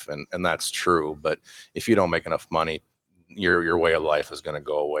life, and that's true. But if you don't make enough money, your way of life is going to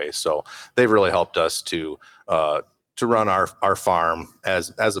go away. So they've really helped us to run our farm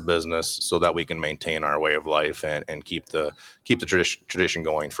as a business, so that we can maintain our way of life and keep the tradition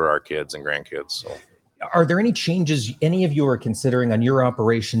going for our kids and grandkids. So. Are there any changes any of you are considering on your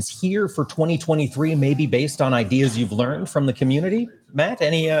operations here for 2023, maybe based on ideas you've learned from the community? Matt,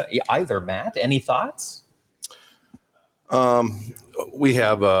 any thoughts? We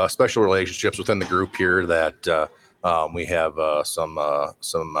have special relationships within the group here that we have some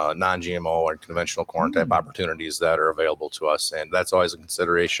non-GMO or conventional corn type opportunities that are available to us, and that's always a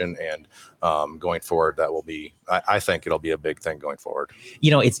consideration. And going forward, that will be, I think it'll be a big thing going forward.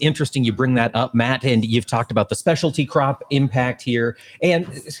 It's interesting you bring that up, Matt, and you've talked about the specialty crop impact here. And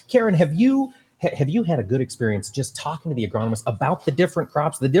Karen, have you had a good experience just talking to the agronomists about the different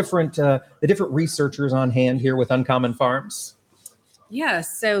crops, the different researchers on hand here with Uncommon Farms? Yeah,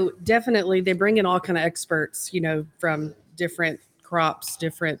 so definitely they bring in all kind of experts, from different crops,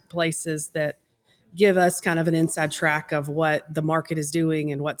 different places that give us kind of an inside track of what the market is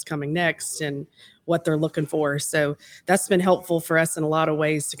doing and what's coming next and what they're looking for. So that's been helpful for us in a lot of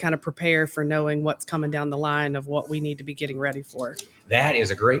ways to kind of prepare for knowing what's coming down the line of what we need to be getting ready for. That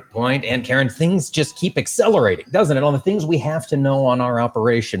is a great point. And Karen, things just keep accelerating, doesn't it? On the things we have to know on our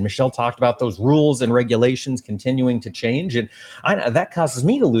operation. Michelle talked about those rules and regulations continuing to change. And that causes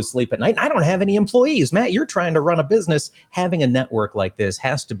me to lose sleep at night. I don't have any employees. Matt, you're trying to run a business. Having a network like this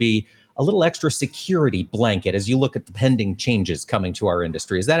has to be a little extra security blanket as you look at the pending changes coming to our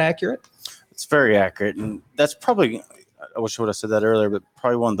industry. Is that accurate? It's very accurate. And that's probably, I wish I would have said that earlier, but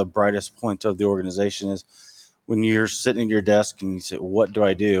probably one of the brightest points of the organization is when you're sitting at your desk and you say, what do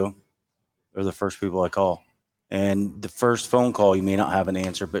I do? They're the first people I call. And the first phone call, you may not have an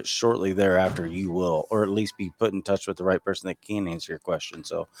answer, but shortly thereafter you will, or at least be put in touch with the right person that can answer your question.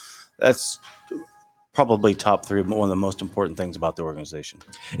 So that's probably top three, one of the most important things about the organization.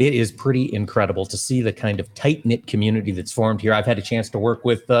 It is pretty incredible to see the kind of tight-knit community that's formed here. I've had a chance to work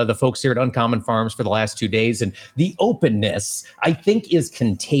with the folks here at Uncommon Farms for the last 2 days, and the openness, I think, is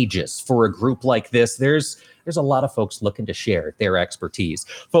contagious for a group like this. There's a lot of folks looking to share their expertise.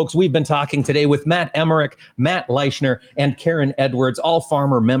 Folks, we've been talking today with Matt Emmerich, Matt Leischner, and Karen Edwards, all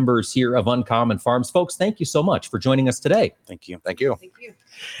farmer members here of Uncommon Farms. Folks, thank you so much for joining us today. Thank you. Thank you. Thank you.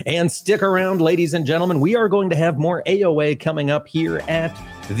 And stick around, ladies and gentlemen. We are going to have more AOA coming up here at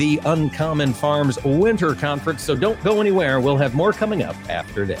the Uncommon Farms Winter Conference, so don't go anywhere. We'll have more coming up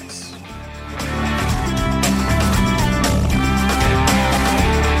after this.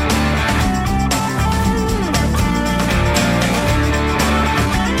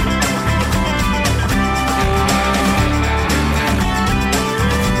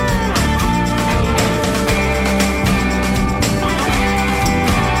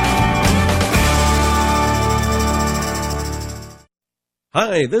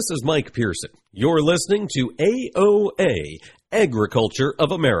 Hi, this is Mike Pearson. You're listening to AOA, Agriculture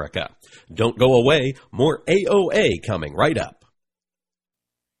of America. Don't go away, more AOA coming right up.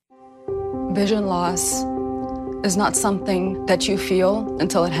 Vision loss is not something that you feel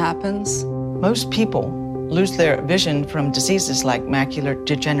until it happens. Most people lose their vision from diseases like macular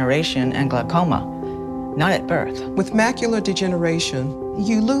degeneration and glaucoma, not at birth. With macular degeneration,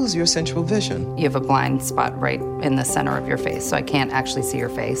 you lose your central vision. You have a blind spot right in the center of your face, so I can't actually see your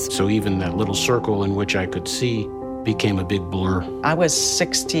face. So even that little circle in which I could see became a big blur. I was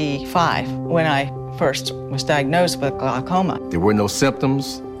 65 when I first was diagnosed with glaucoma. There were no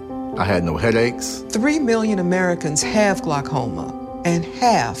symptoms. I had no headaches. 3 million Americans have glaucoma, and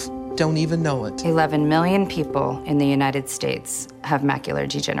half don't even know it. 11 million people in the United States have macular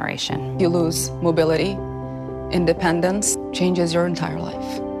degeneration. You lose mobility, independence, changes your entire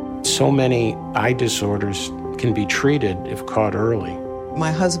life. So many eye disorders can be treated if caught early.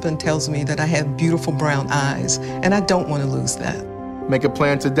 My husband tells me that I have beautiful brown eyes, and I don't want to lose that. Make a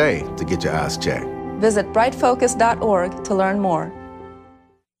plan today to get your eyes checked. Visit brightfocus.org to learn more.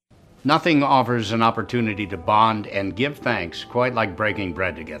 Nothing offers an opportunity to bond and give thanks quite like breaking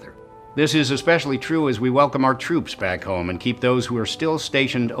bread together. This is especially true as we welcome our troops back home and keep those who are still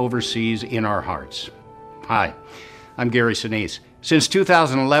stationed overseas in our hearts. Hi, I'm Gary Sinise. Since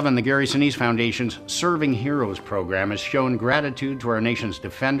 2011, the Gary Sinise Foundation's Serving Heroes program has shown gratitude to our nation's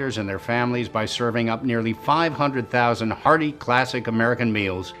defenders and their families by serving up nearly 500,000 hearty classic American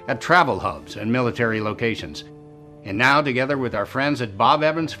meals at travel hubs and military locations. And now, together with our friends at Bob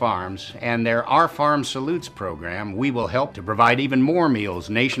Evans Farms and their Our Farm Salutes program, we will help to provide even more meals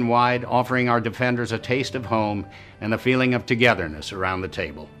nationwide, offering our defenders a taste of home and a feeling of togetherness around the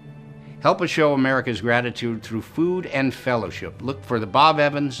table. Help us show America's gratitude through food and fellowship. Look for the Bob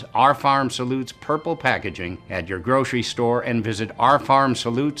Evans Our Farm Salutes purple packaging at your grocery store and visit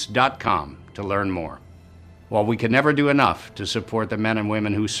ourfarmsalutes.com to learn more. While we can never do enough to support the men and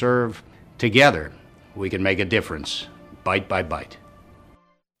women who serve, together we can make a difference, bite by bite.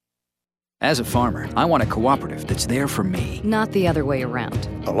 As a farmer, I want a cooperative that's there for me. Not the other way around.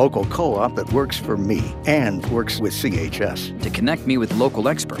 A local co-op that works for me and works with CHS. To connect me with local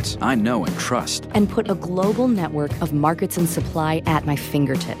experts I know and trust. And put a global network of markets and supply at my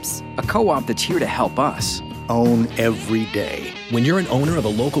fingertips. A co-op that's here to help us. Own every day. When you're an owner of a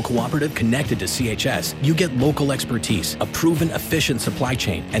local cooperative connected to CHS, you get local expertise, a proven, efficient supply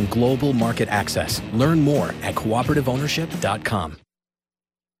chain, and global market access. Learn more at cooperativeownership.com.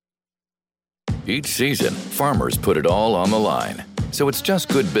 Each season, farmers put it all on the line. So it's just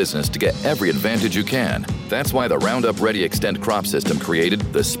good business to get every advantage you can. That's why the Roundup Ready Extend crop system created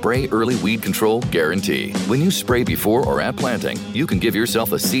the Spray Early Weed Control Guarantee. When you spray before or at planting, you can give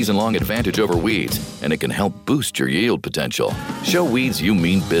yourself a season-long advantage over weeds, and it can help boost your yield potential. Show weeds you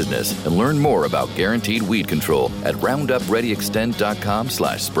mean business and learn more about guaranteed weed control at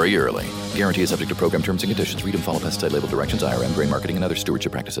RoundupReadyExtend.com/SprayEarly. Guarantee is subject to program terms and conditions. Read and follow pesticide label directions, IRM, grain marketing, and other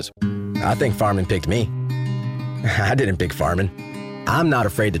stewardship practices. I think farming picked me. I didn't pick farming. I'm not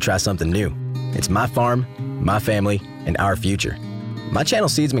afraid to try something new. It's my farm, my family, and our future. My Channel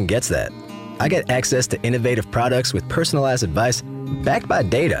Seedsman gets that. I get access to innovative products with personalized advice backed by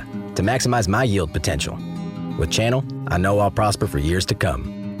data to maximize my yield potential. With Channel, I know I'll prosper for years to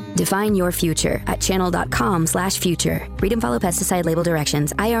come. Define your future at channel.com/future. Read and follow pesticide label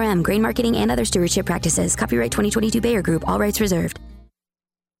directions, IRM, grain marketing, and other stewardship practices. Copyright 2022 Bayer Group, all rights reserved.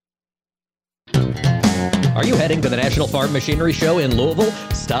 Are you heading to the National Farm Machinery Show in Louisville?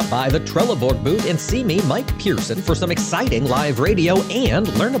 Stop by the Trelleborg booth and see me, Mike Pearson, for some exciting live radio and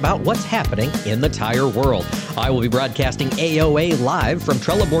learn about what's happening in the tire world. I will be broadcasting AOA live from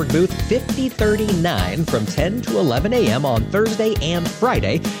Trelleborg booth 5039 from 10 to 11 a.m. on Thursday and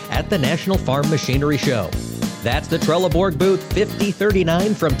Friday at the National Farm Machinery Show. That's the Trelleborg booth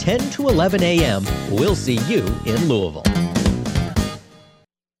 5039 from 10 to 11 a.m. We'll see you in Louisville.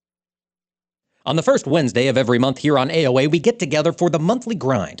 On the first Wednesday of every month here on AOA, we get together for the Monthly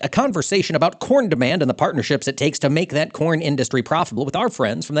Grind, a conversation about corn demand and the partnerships it takes to make that corn industry profitable with our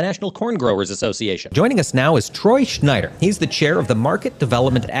friends from the National Corn Growers Association. Joining us now is Troy Schneider. He's the chair of the Market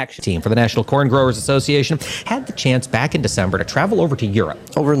Development Action Team for the National Corn Growers Association. Had the chance back in December to travel over to Europe.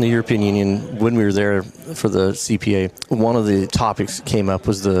 Over in the European Union, when we were there for the CPA, one of the topics came up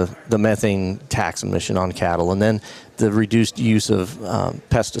was the methane tax emission on cattle, and then the reduced use of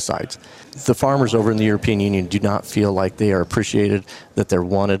pesticides. The farmers over in the European Union do not feel like they are appreciated, that they're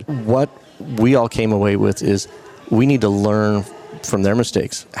wanted. What we all came away with is we need to learn from their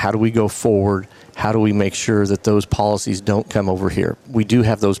mistakes. How do we go forward? How do we make sure that those policies don't come over here? We do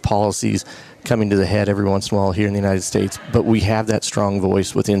have those policies coming to the head every once in a while here in the United States, but we have that strong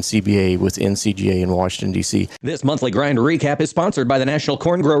voice within CBA, within CGA in Washington, D.C. This Monthly Grind recap is sponsored by the National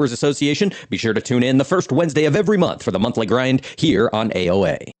Corn Growers Association. Be sure to tune in the first Wednesday of every month for the Monthly Grind here on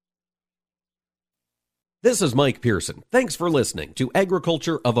AOA. This is Mike Pearson. Thanks for listening to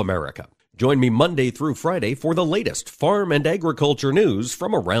Agriculture of America. Join me Monday through Friday for the latest farm and agriculture news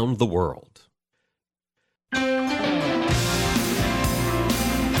from around the world.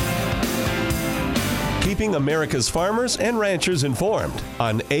 Keeping America's farmers and ranchers informed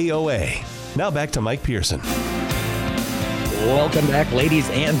on AOA. Now back to Mike Pearson. Welcome back, ladies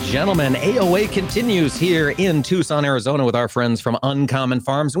and gentlemen. AOA continues here in Tucson, Arizona with our friends from Uncommon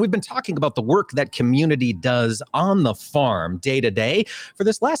Farms. And we've been talking about the work that community does on the farm day to day. For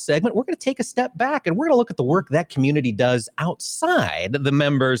this last segment, we're going to take a step back and we're going to look at the work that community does outside the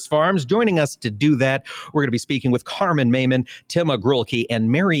members' farms. Joining us to do that, we're going to be speaking with Carmen Mayman, Tima Grulke,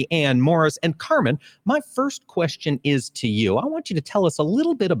 and Mary Ann Morris. And Carmen, my first question is to you. I want you to tell us a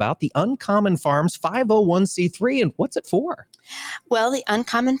little bit about the Uncommon Farms 501c3 and what's it for? Well, the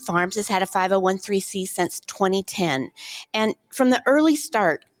Uncommon Farms has had a 501c3 since 2010. And from the early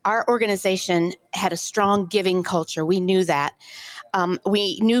start, our organization had a strong giving culture. We knew that.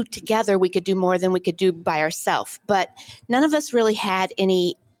 We knew together we could do more than we could do by ourselves. But none of us really had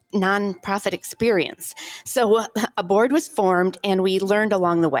any nonprofit experience. So a board was formed and we learned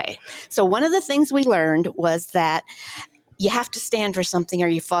along the way. So one of the things we learned was that you have to stand for something or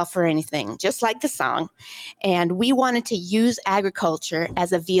you fall for anything, just like the song. And we wanted to use agriculture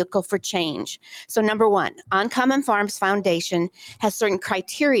as a vehicle for change. So number one, Uncommon Farms Foundation has certain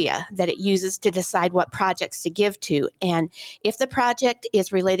criteria that it uses to decide what projects to give to. And if the project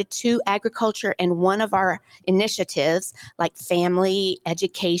is related to agriculture and one of our initiatives, like family,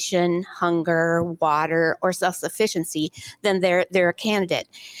 education, hunger, water, or self-sufficiency, then they're a candidate.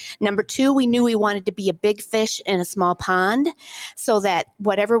 Number two, we knew we wanted to be a big fish in a small pond, so that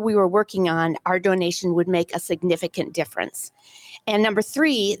whatever we were working on, our donation would make a significant difference. And number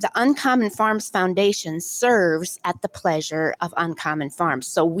three, the Uncommon Farms Foundation serves at the pleasure of Uncommon Farms.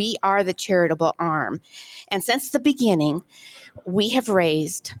 So we are the charitable arm. And since the beginning, we have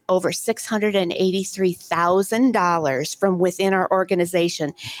raised over $683,000 from within our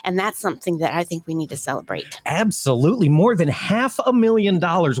organization. And that's something that I think we need to celebrate. Absolutely. More than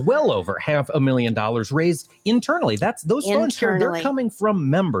 $500,000, well over $500,000 raised internally. Those funds here, they're coming from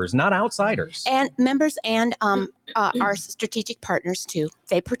members, not outsiders. And members and our strategic partners too.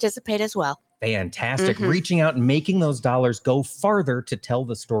 They participate as well. Fantastic. Reaching out and making those dollars go farther to tell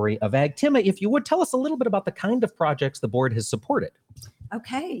the story of ag. Tima, if you would tell us a little bit about the kind of projects the board has supported.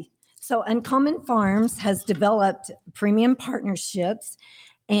 Okay. So Uncommon Farms has developed premium partnerships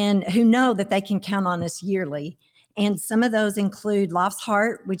and who know that they can count on us yearly. And some of those include Life's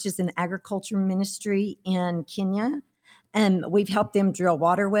Heart, which is an agriculture ministry in Kenya. We've helped them drill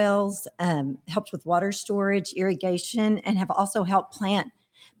water wells, helped with water storage, irrigation, and have also helped plant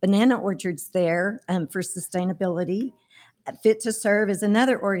banana orchards there for sustainability. Fit to Serve is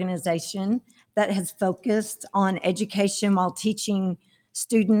another organization that has focused on education while teaching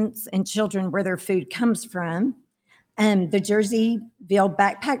students and children where their food comes from. The Jerseyville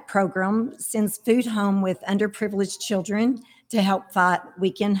Backpack Program sends food home with underprivileged children to help fight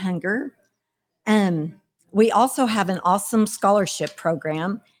weekend hunger. We also have an awesome scholarship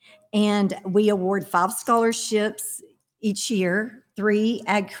program, and we award 5 scholarships each year, 3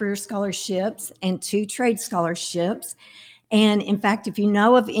 ag career scholarships and 2 trade scholarships. And in fact, if you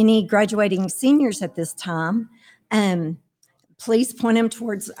know of any graduating seniors at this time, please point them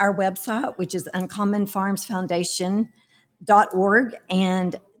towards our website, which is uncommonfarmsfoundation.org,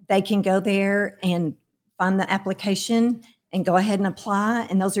 and they can go there and find the application and go ahead and apply.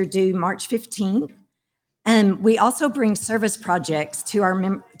 And those are due March 15th. We also bring service projects to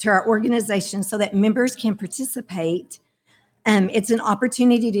our organization so that members can participate. It's an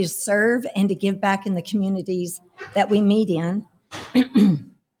opportunity to serve and to give back in the communities that we meet in.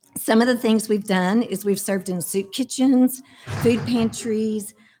 Some of the things we've done is we've served in soup kitchens, food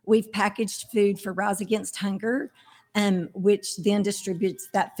pantries. We've packaged food for Rise Against Hunger, which then distributes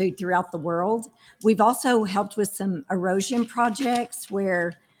that food throughout the world. We've also helped with some erosion projects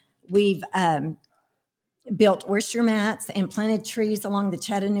where we've built oyster mats and planted trees along the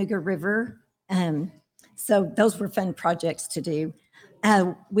Chattanooga River. So those were fun projects to do.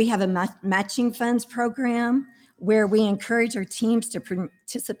 We have a matching funds program where we encourage our teams to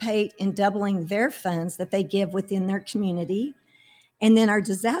participate in doubling their funds that they give within their community. And then our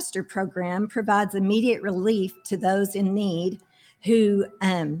disaster program provides immediate relief to those in need who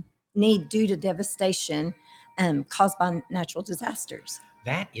need due to devastation caused by natural disasters.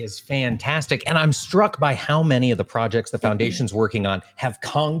 That is fantastic. And I'm struck by how many of the projects the foundation's working on have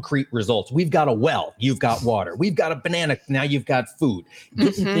concrete results. We've got a well, you've got water. We've got a banana, now you've got food.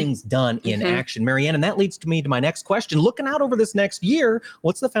 Getting things done in action. Mary Ann, and that leads me to my next question. Looking out over this next year,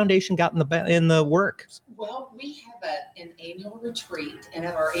 what's the foundation got in the work? Well, we have an annual retreat, and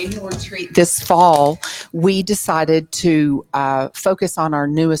at our annual retreat this fall, we decided to focus on our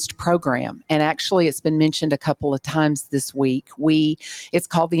newest program. And actually, it's been mentioned a couple of times this week. It's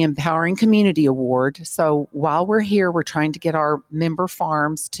called the Empowering Community Award. So while we're here, we're trying to get our member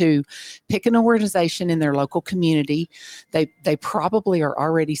farms to pick an organization in their local community. They probably are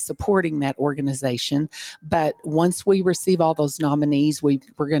already supporting that organization. But once we receive all those nominees, we're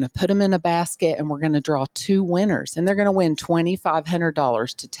going to put them in a basket, and we're going to draw 2 winners, and they're going to win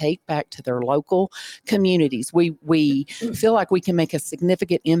 $2,500 to take back to their local communities. We feel like we can make a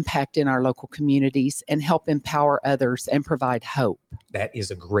significant impact in our local communities and help empower others and provide hope. That is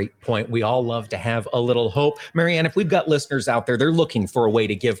a great point. We all love to have a little hope. Marianne, if we've got listeners out there, they're looking for a way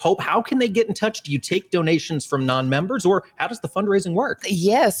to give hope. How can they get in touch? Do you take donations from non-members, or how does the fundraising work?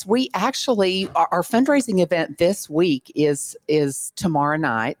 Yes, we actually, our fundraising event this week is tomorrow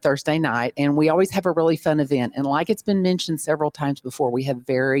night, Thursday night, and we always have a really fun event. And like it's been mentioned several times before, we have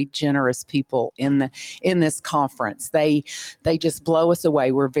very generous people in this conference. They just blow us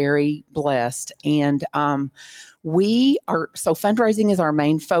away. We're very blessed. And so fundraising is our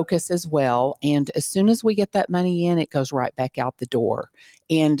main focus as well. And as soon as we get that money in, it goes right back out the door.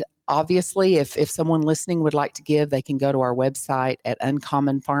 And obviously, if someone listening would like to give, they can go to our website at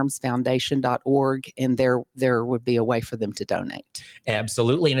uncommonfarmsfoundation.org, and there would be a way for them to donate.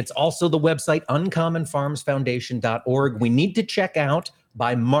 Absolutely. And it's also the website uncommonfarmsfoundation.org. We need to check out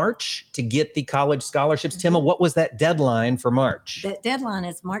by March to get the college scholarships. Timma, what was that deadline for March? That deadline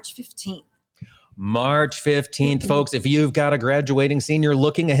is March 15th. March 15th, folks. If you've got a graduating senior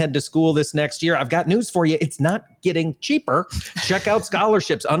looking ahead to school this next year, I've got news for you. It's not getting cheaper. Check out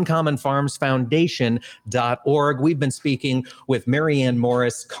scholarships, uncommonfarmsfoundation.org. We've been speaking with Marianne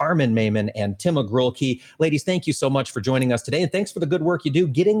Morris, Carmen Mayman, and Timma Grulke. Ladies, thank you so much for joining us today, and thanks for the good work you do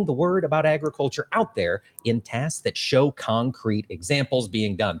getting the word about agriculture out there in tasks that show concrete examples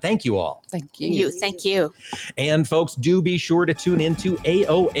being done. Thank you all. Thank you. Thank you. And folks, do be sure to tune into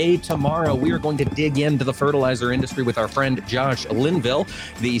AOA tomorrow. We are going to dig into the fertilizer industry with our friend Josh Linville,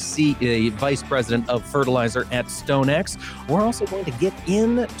 the Vice President of Fertilizer at StoneX. We're also going to get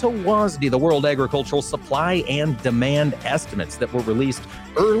into WASDE, the World Agricultural Supply and Demand Estimates that were released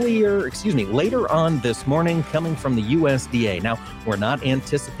later on this morning, coming from the USDA. Now, we're not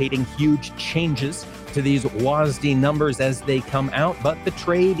anticipating huge changes to these WASDE numbers as they come out, but the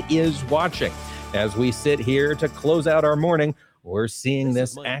trade is watching. As we sit here to close out our morning, we're seeing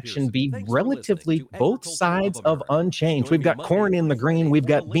this action be relatively both sides of unchanged. We've got corn in the green, we've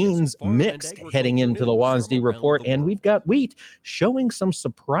got beans mixed heading into the WASDE report, and we've got wheat showing some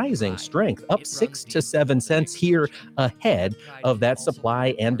surprising strength, up 6 to 7 cents here ahead of that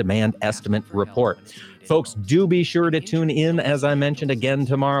supply and demand estimate report. Folks, do be sure to tune in. As I mentioned again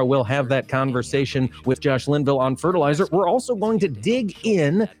tomorrow, we'll have that conversation with Josh Linville on fertilizer. We're also going to dig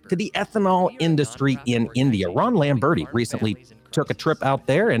in to the ethanol industry in India. Ron Lamberti recently took a trip out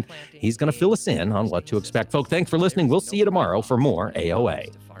there, and he's going to fill us in on what to expect. Folks, thanks for listening. We'll see you tomorrow for more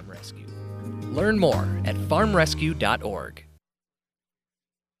AOA. Learn more at farmrescue.org.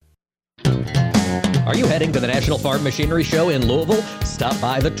 Are you heading to the National Farm Machinery Show in Louisville? Stop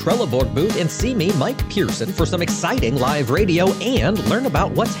by the Trelleborg booth and see me, Mike Pearson, for some exciting live radio and learn about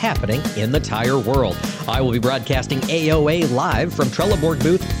what's happening in the tire world. I will be broadcasting AOA live from Trelleborg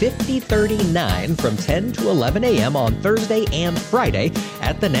booth 5039 from 10 to 11 a.m. on Thursday and Friday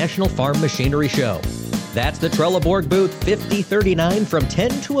at the National Farm Machinery Show. That's the Trelleborg booth 5039 from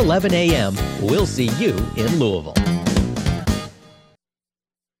 10 to 11 a.m. We'll see you in Louisville.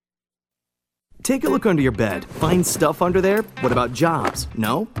 Take a look under your bed. Find stuff under there? What about jobs?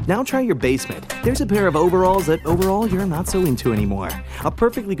 No? Now try your basement. There's a pair of overalls that overall you're not so into anymore. A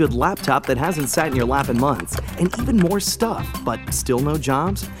perfectly good laptop that hasn't sat in your lap in months. And even more stuff, but still no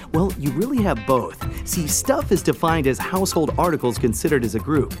jobs? Well, you really have both. See, stuff is defined as household articles considered as a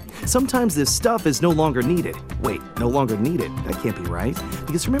group. Sometimes this stuff is no longer needed. Wait, no longer needed? That can't be right.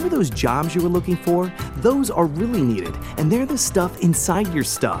 Because remember those jobs you were looking for? Those are really needed, and they're the stuff inside your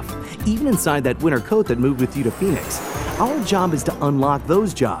stuff. Even inside that winter coat that moved with you to Phoenix. Our job is to unlock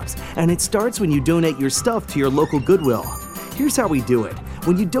those jobs, and it starts when you donate your stuff to your local Goodwill. Here's how we do it.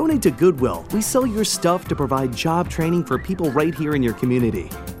 When you donate to Goodwill, we sell your stuff to provide job training for people right here in your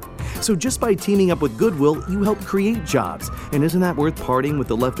community. So just by teaming up with Goodwill, you help create jobs. And isn't that worth parting with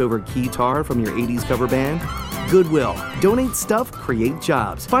the leftover keytar from your 80s cover band? Goodwill. Donate stuff, create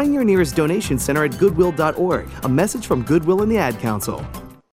jobs. Find your nearest donation center at goodwill.org. A message from Goodwill and the Ad Council.